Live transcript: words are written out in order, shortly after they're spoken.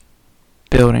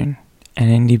building an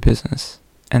indie business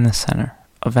in the center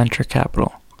of venture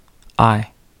capital. I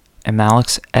am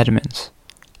Alex Edmonds,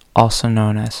 also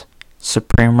known as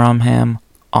Supreme Rumham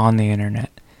on the internet,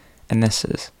 and this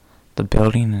is the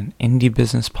Building an Indie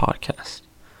Business podcast.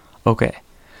 Okay,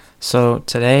 so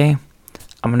today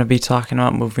I'm going to be talking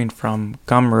about moving from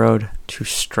Gumroad to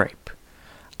Stripe.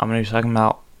 I'm going to be talking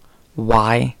about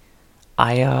why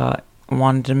I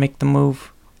wanted to make the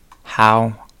move,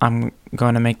 how I'm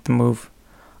going to make the move,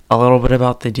 a little bit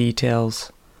about the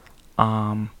details,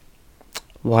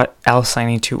 what else I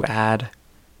need to add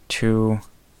to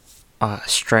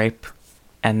Stripe,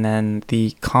 and then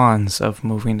the cons of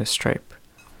moving to Stripe.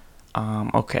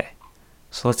 Okay,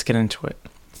 so let's get into it.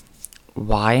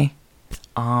 Why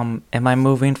am I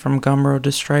moving from Gumroad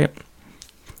to Stripe?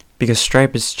 Because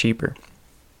Stripe is cheaper.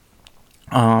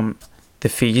 The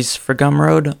fees for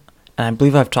Gumroad, and I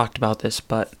believe I've talked about this,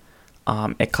 but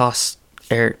it costs,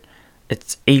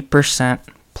 it's 8%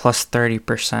 plus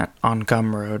 30% on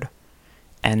Gumroad,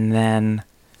 and then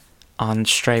on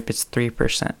Stripe it's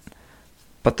 3%.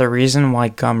 But the reason why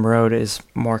Gumroad is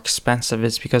more expensive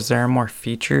is because there are more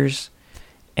features,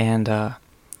 and the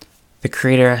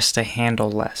creator has to handle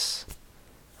less,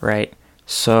 right?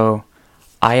 So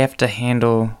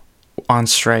on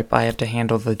Stripe, I have to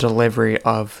handle the delivery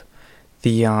of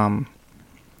the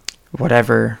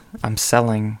whatever I'm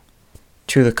selling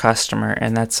to the customer,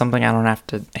 and that's something I don't have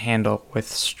to handle with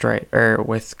Stripe or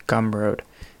with Gumroad.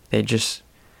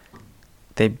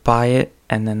 They buy it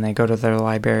and then they go to their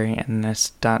library and it's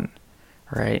done,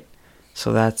 right?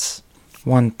 So that's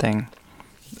one thing.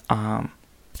 And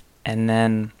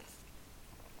then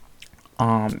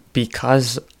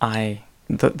because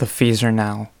the fees are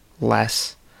now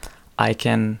less, I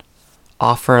can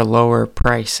offer a lower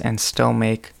price and still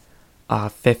make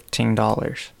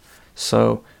 $15.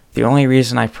 So the only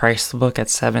reason I priced the book at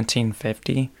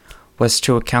 $17.50 was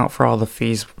to account for all the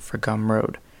fees for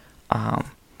Gumroad.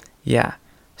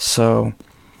 So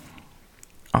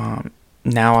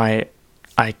now I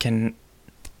can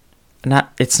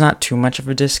not. It's not too much of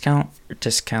a discount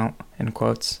in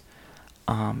quotes.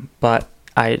 But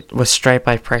with Stripe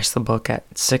I priced the book at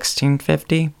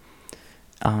 $16.50.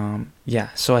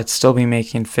 So I'd still be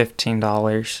making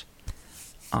 $15.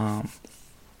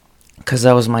 Because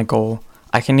that was my goal.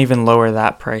 I can even lower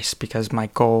that price because my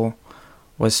goal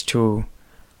was to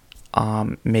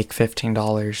make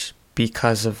 $15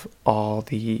 because of all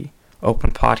the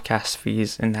open podcast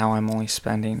fees, and now I'm only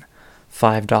spending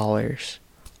 $5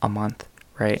 a month,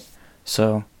 right?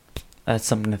 So that's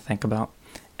something to think about.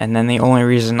 And then the only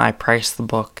reason I priced the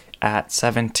book at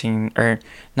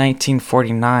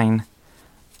 $19.49,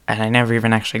 and I never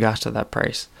even actually got to that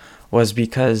price, was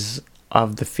because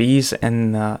of the fees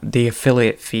and the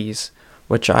affiliate fees,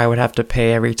 which I would have to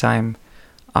pay every time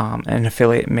an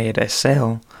affiliate made a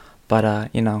sale, but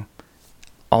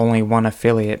only one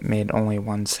affiliate made only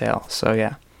one sale, so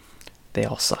yeah, they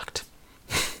all sucked.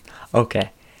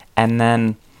 Okay, and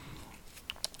then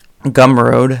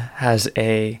Gumroad has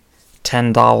a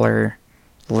 $10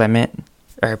 limit,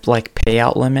 or like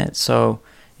payout limit, so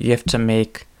you have to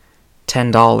make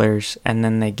 $10 and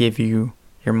then they give you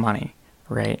your money,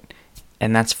 right?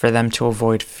 And that's for them to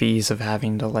avoid fees of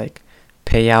having to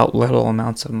pay out little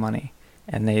amounts of money,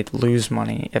 and they'd lose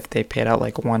money if they paid out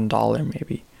 $1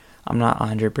 maybe. I'm not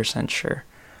 100% sure,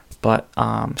 but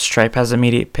Stripe has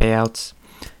immediate payouts,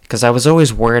 because I was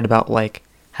always worried about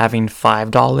having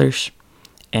 $5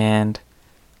 and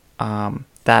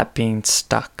that being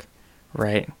stuck,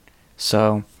 right?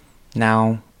 So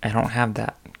now I don't have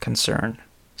that concern,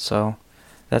 so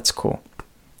that's cool.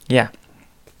 Yeah.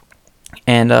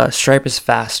 And Stripe is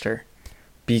faster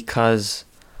because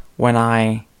when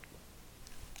I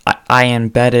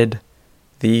embedded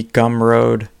the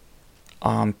Gumroad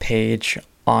page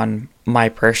on my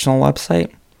personal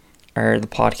website, or the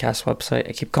podcast website.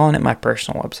 I keep calling it my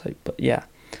personal website, but yeah,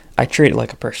 I treat it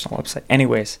like a personal website.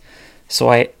 Anyways, so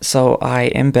I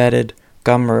embedded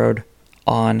Gumroad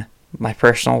on my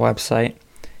personal website,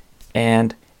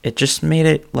 and it just made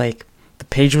it the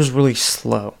page was really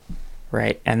slow,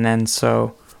 right? And then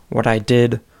so what I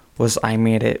did was I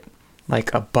made it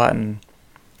like a button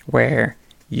where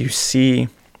you see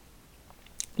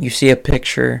a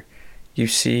picture, you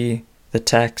see the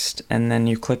text, and then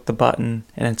you click the button,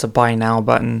 and it's a buy now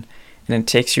button, and it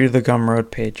takes you to the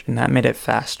Gumroad page, and that made it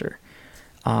faster.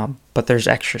 But there's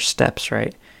extra steps,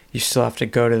 right? You still have to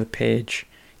go to the page,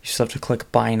 you still have to click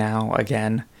buy now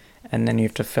again, and then you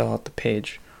have to fill out the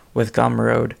page. With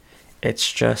Gumroad,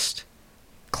 it's just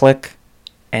click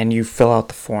and you fill out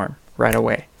the form right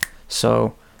away.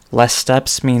 So less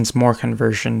steps means more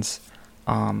conversions.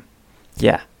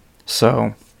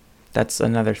 So that's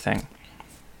another thing.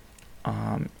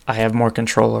 I have more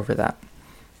control over that.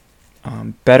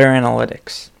 Better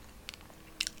analytics.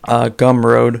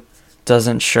 Gumroad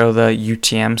doesn't show the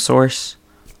UTM source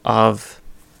of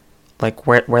like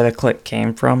where the click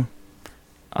came from.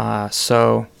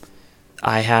 So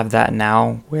I have that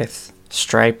now with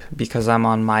Stripe because I'm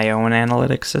on my own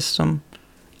analytics system.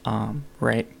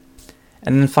 Right.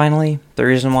 And then finally,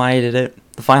 the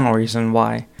final reason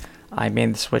why I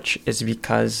made the switch is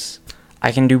because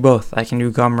I can do both. I can do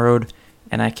Gumroad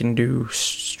and I can do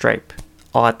Stripe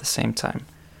all at the same time.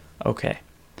 Okay.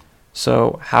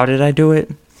 So how did I do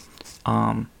it?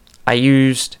 I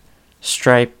used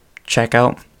Stripe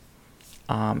checkout.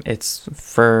 It's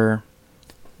for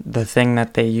the thing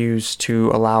that they use to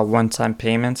allow one-time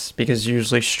payments, because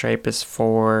usually Stripe is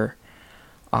for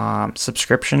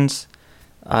subscriptions.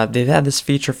 They've had this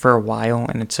feature for a while,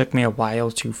 and it took me a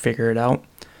while to figure it out.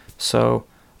 So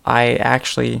I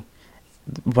actually,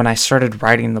 when I started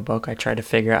writing the book, I tried to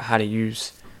figure out how to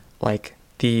use like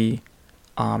the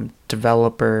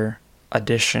developer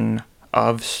edition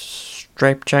of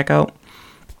Stripe checkout.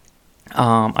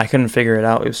 I couldn't figure it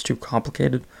out. It was too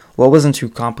complicated. Well, it wasn't too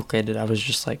complicated. I was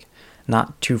just like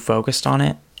not too focused on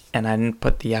it, and I didn't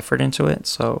put the effort into it.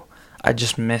 So I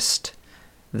just missed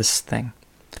this thing.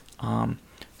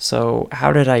 So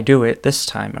how did I do it this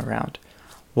time around?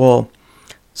 Well,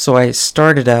 so I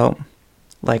started out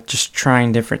like just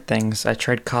trying different things. I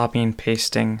tried copying and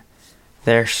pasting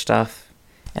their stuff,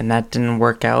 and that didn't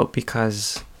work out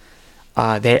because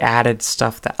they added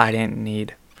stuff that I didn't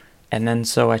need. And then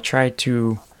so I tried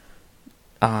to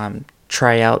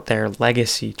try out their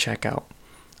legacy checkout.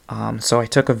 So I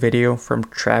took a video from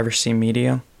Traversy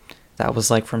Media that was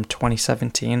like from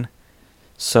 2017.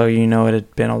 So it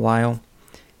had been a while.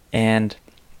 And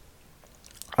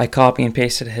I copy and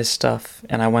pasted his stuff,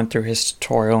 and I went through his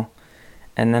tutorial.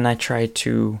 And then I tried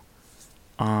to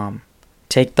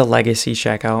take the legacy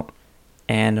checkout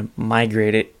and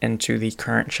migrate it into the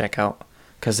current checkout,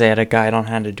 because they had a guide on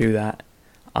how to do that.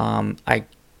 I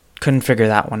couldn't figure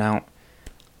that one out.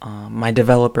 My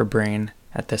developer brain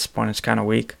at this point is kind of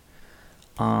weak.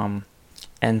 And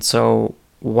so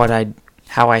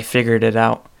how I figured it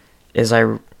out is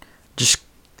I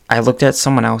looked at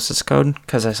someone else's code,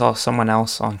 because I saw someone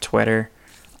else on Twitter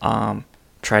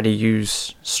try to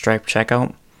use Stripe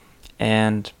checkout,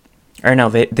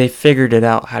 they figured it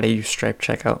out how to use Stripe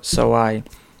checkout. So I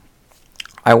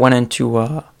went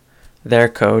into their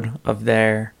code of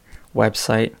their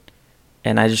website,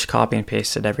 and I just copy and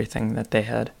pasted everything that they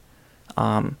had.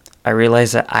 I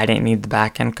realized that I didn't need the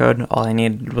back-end code. All I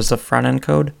needed was the front-end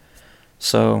code.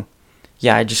 So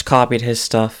yeah, I just copied his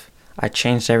stuff. I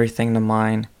changed everything to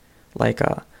mine,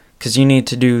 because you need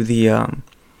to do the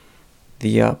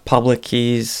public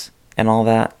keys and all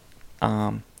that,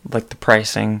 like the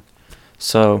pricing.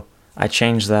 So I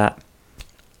changed that,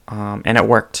 and it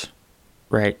worked,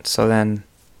 right? So then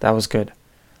that was good.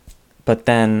 But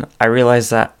then I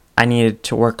realized that I needed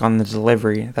to work on the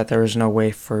delivery, that there was no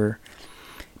way for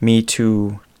me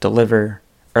to deliver,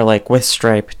 or with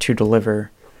Stripe to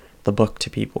deliver the book to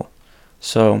people.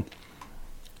 So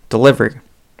delivery,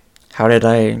 how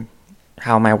am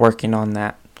I working on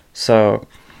that? So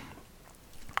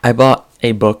I bought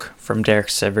a book from Derek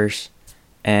Sivers,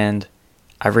 and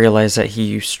I realized that he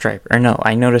used Stripe.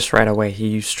 I noticed right away he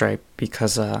used Stripe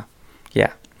because, I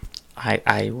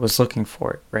was looking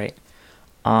for it, right?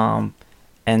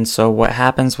 And so what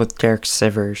happens with Derek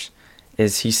Sivers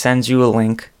is he sends you a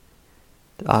link,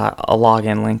 a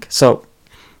login link. So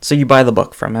you buy the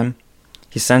book from him.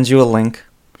 He sends you a link.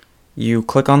 You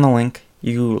click on the link.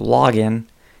 You log in,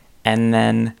 and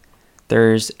then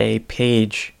there's a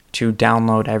page to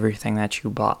download everything that you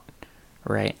bought,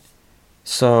 right?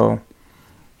 So,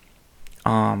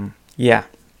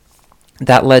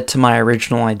 that led to my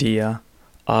original idea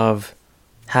of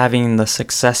having the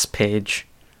success page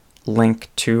link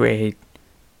to a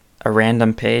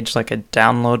random page, like a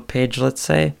download page, let's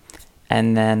say,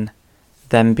 and then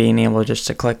them being able just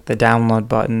to click the download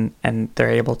button and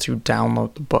they're able to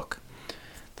download the book.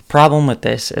 The problem with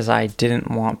this is I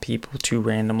didn't want people to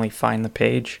randomly find the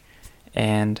page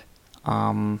and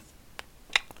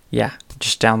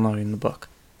just downloading the book.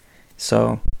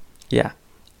 So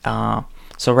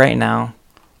so right now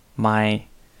my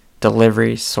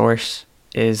delivery source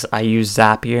is I use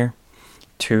Zapier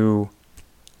to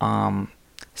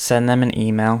send them an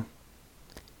email,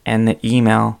 and the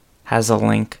email has a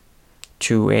link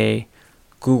to a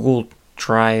Google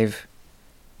Drive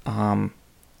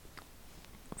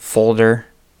folder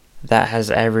that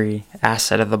has every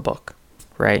asset of the book,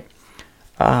 right?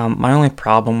 My only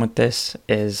problem with this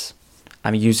is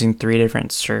I'm using 3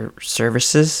 different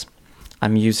services.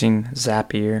 I'm using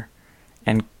Zapier,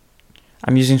 and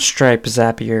I'm using Stripe,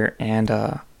 Zapier,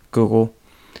 and Google.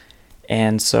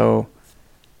 And so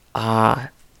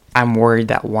I'm worried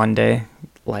that one day,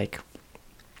 like,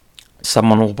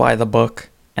 someone will buy the book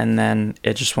and then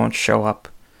it just won't show up,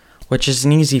 which is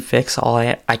an easy fix.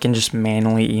 I can just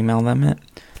manually email them it.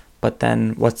 But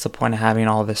then what's the point of having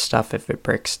all this stuff if it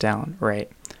breaks down, right?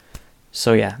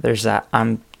 So yeah, there's that.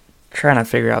 I'm trying to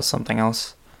figure out something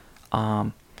else.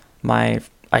 My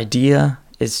idea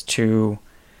is to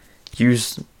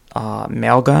use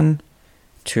Mailgun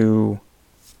to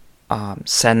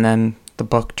send them the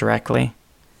book directly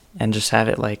and just have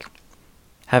it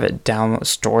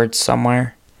stored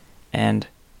somewhere, and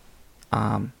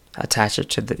attach it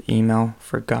to the email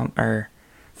for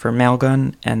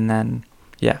Mailgun, and then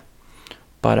yeah.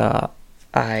 But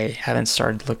I haven't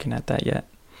started looking at that yet.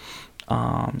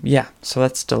 Yeah, so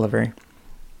that's delivery.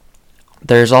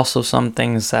 There's also some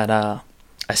things that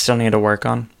I still need to work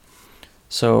on.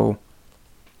 So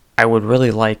I would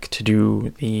really like to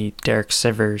do the Derek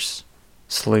Sivers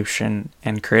solution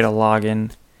and create a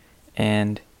login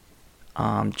and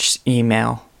just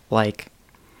email the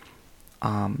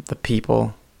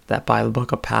people that buy the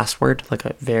book a password, like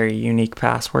a very unique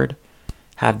password,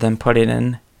 have them put it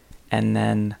in, and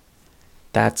then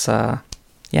that's how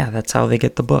they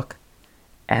get the book.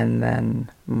 And then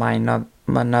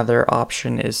another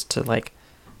option is to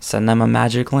send them a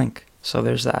magic link. So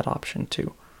there's that option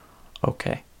too.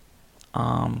 Okay.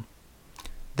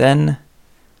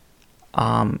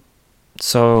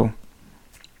 So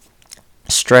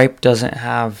Stripe doesn't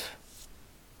have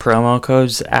promo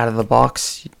codes out of the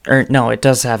box. Or no, it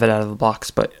does have it out of the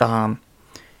box, but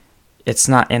it's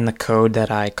not in the code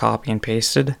that I copy and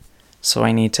pasted. So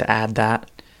I need to add that,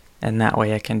 and that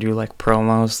way I can do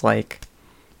promos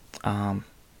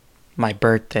my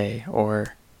birthday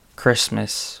or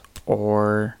Christmas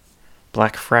or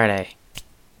Black Friday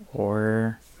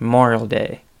or Memorial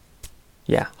Day.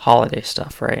 Yeah, holiday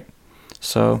stuff, right?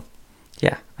 So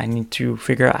yeah, I need to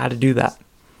figure out how to do that.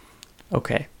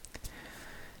 Okay.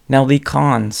 Now the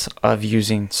cons of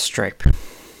using Stripe.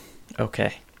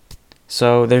 Okay.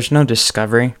 So there's no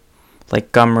discovery.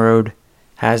 Gumroad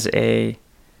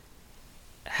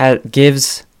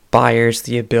gives buyers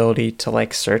the ability to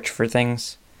search for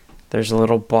things. There's a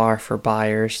little bar for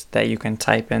buyers that you can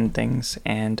type in things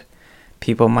and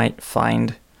people might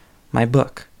find my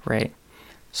book, right?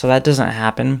 So that doesn't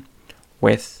happen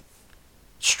with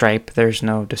Stripe. There's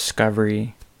no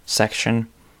discovery section,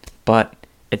 but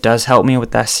it does help me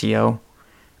with SEO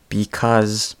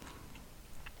because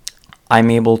I'm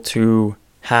able to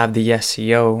have the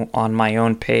SEO on my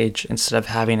own page instead of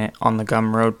having it on the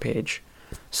Gumroad page.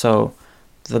 So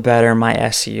the better my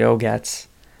SEO gets,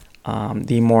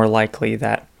 the more likely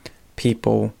that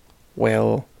people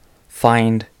will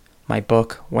find my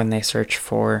book when they search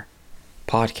for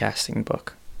podcasting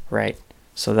book, right?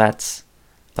 So that's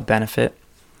a benefit.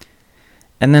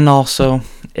 And then also,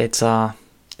 it's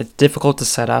difficult to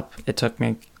set up. It took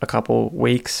me a couple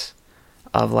weeks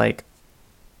of let's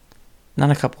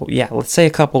say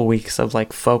a couple weeks of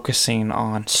focusing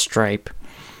on Stripe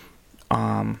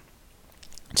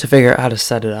to figure out how to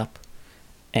set it up.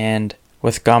 And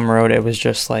with Gumroad, it was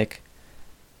just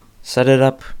set it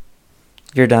up,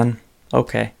 you're done,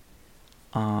 okay.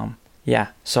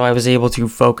 So I was able to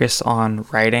focus on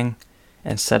writing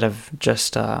instead of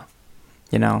just the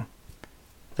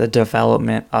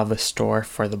development of a store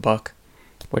for the book,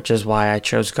 which is why I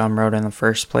chose Gumroad in the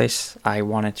first place. I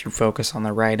wanted to focus on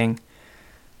the writing,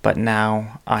 but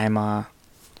now I'm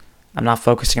not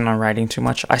focusing on writing too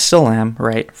much. I still am,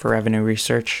 right, for revenue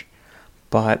research,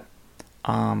 but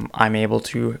I'm able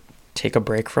to take a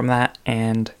break from that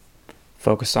and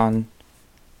focus on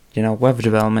web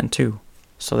development too.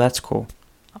 So that's cool.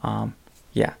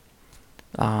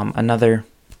 Another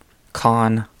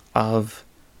con of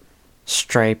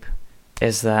Stripe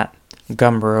is that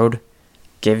Gumroad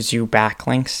gives you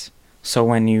backlinks. So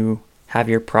when you have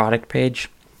your product page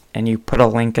and you put a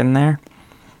link in there,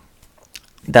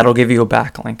 that'll give you a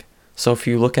backlink. So if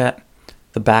you look at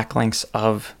the backlinks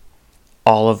of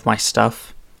all of my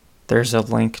stuff, there's a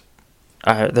link.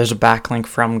 There's a backlink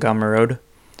from Gumroad.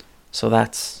 So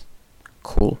that's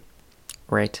cool,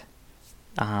 right?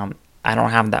 I don't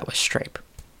have that with Stripe.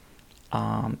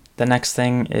 The next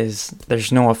thing is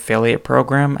there's no affiliate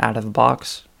program out of the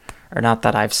box, or not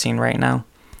that I've seen right now.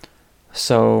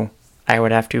 So I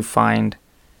would have to find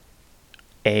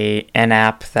an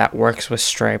app that works with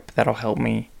Stripe that'll help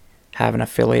me have an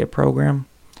affiliate program.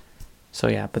 So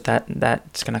yeah, but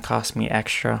that's gonna cost me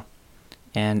extra,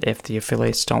 and if the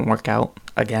affiliates don't work out,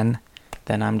 again,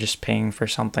 then I'm just paying for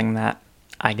something that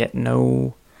I get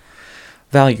no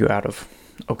value out of.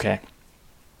 Okay.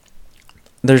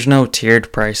 There's no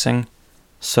tiered pricing.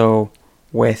 So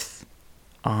with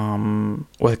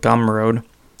Gumroad,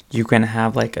 you can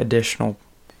have like additional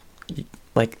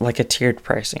like a tiered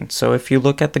pricing. So if you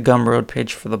look at the Gumroad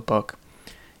page for the book,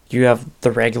 you have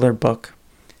the regular book,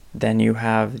 then you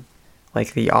have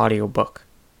like the audiobook,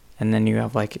 and then you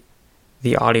have like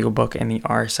the audiobook and the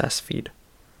RSS feed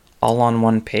all on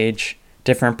one page,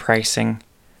 different pricing.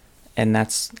 And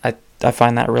I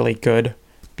find that really good,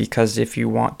 because if you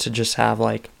want to just have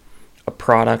like a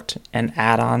product and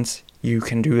add-ons, you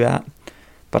can do that.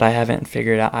 But I haven't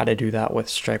figured out how to do that with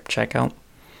Stripe Checkout.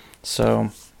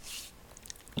 So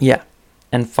yeah.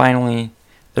 And finally,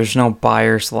 there's no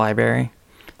buyer's library.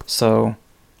 So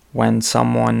when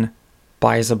someone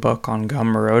buys a book on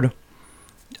Gumroad,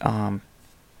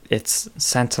 they're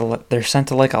sent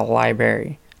to like a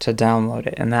library to download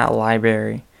it, and that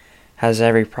library has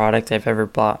every product they've ever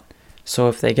bought. So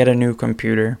if they get a new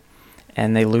computer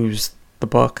and they lose the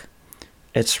book,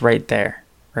 it's right there,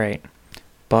 right?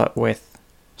 But with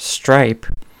Stripe,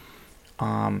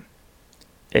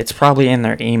 it's probably in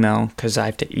their email, because I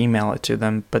have to email it to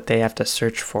them, but they have to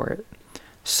search for it.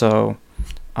 So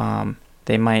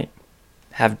they might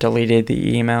have deleted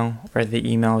the email, or the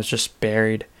email is just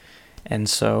buried, and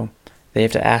so they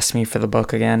have to ask me for the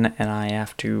book again, and I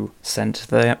have to send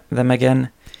to them again,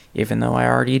 even though I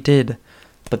already did.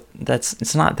 But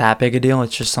it's not that big a deal.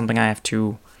 It's just something I have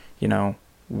to,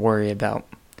 worry about.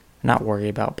 Not worry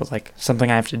about, but like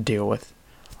something I have to deal with.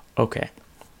 Okay.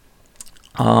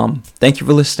 Thank you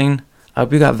for listening. I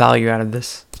hope you got value out of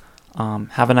this.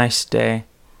 Have a nice day.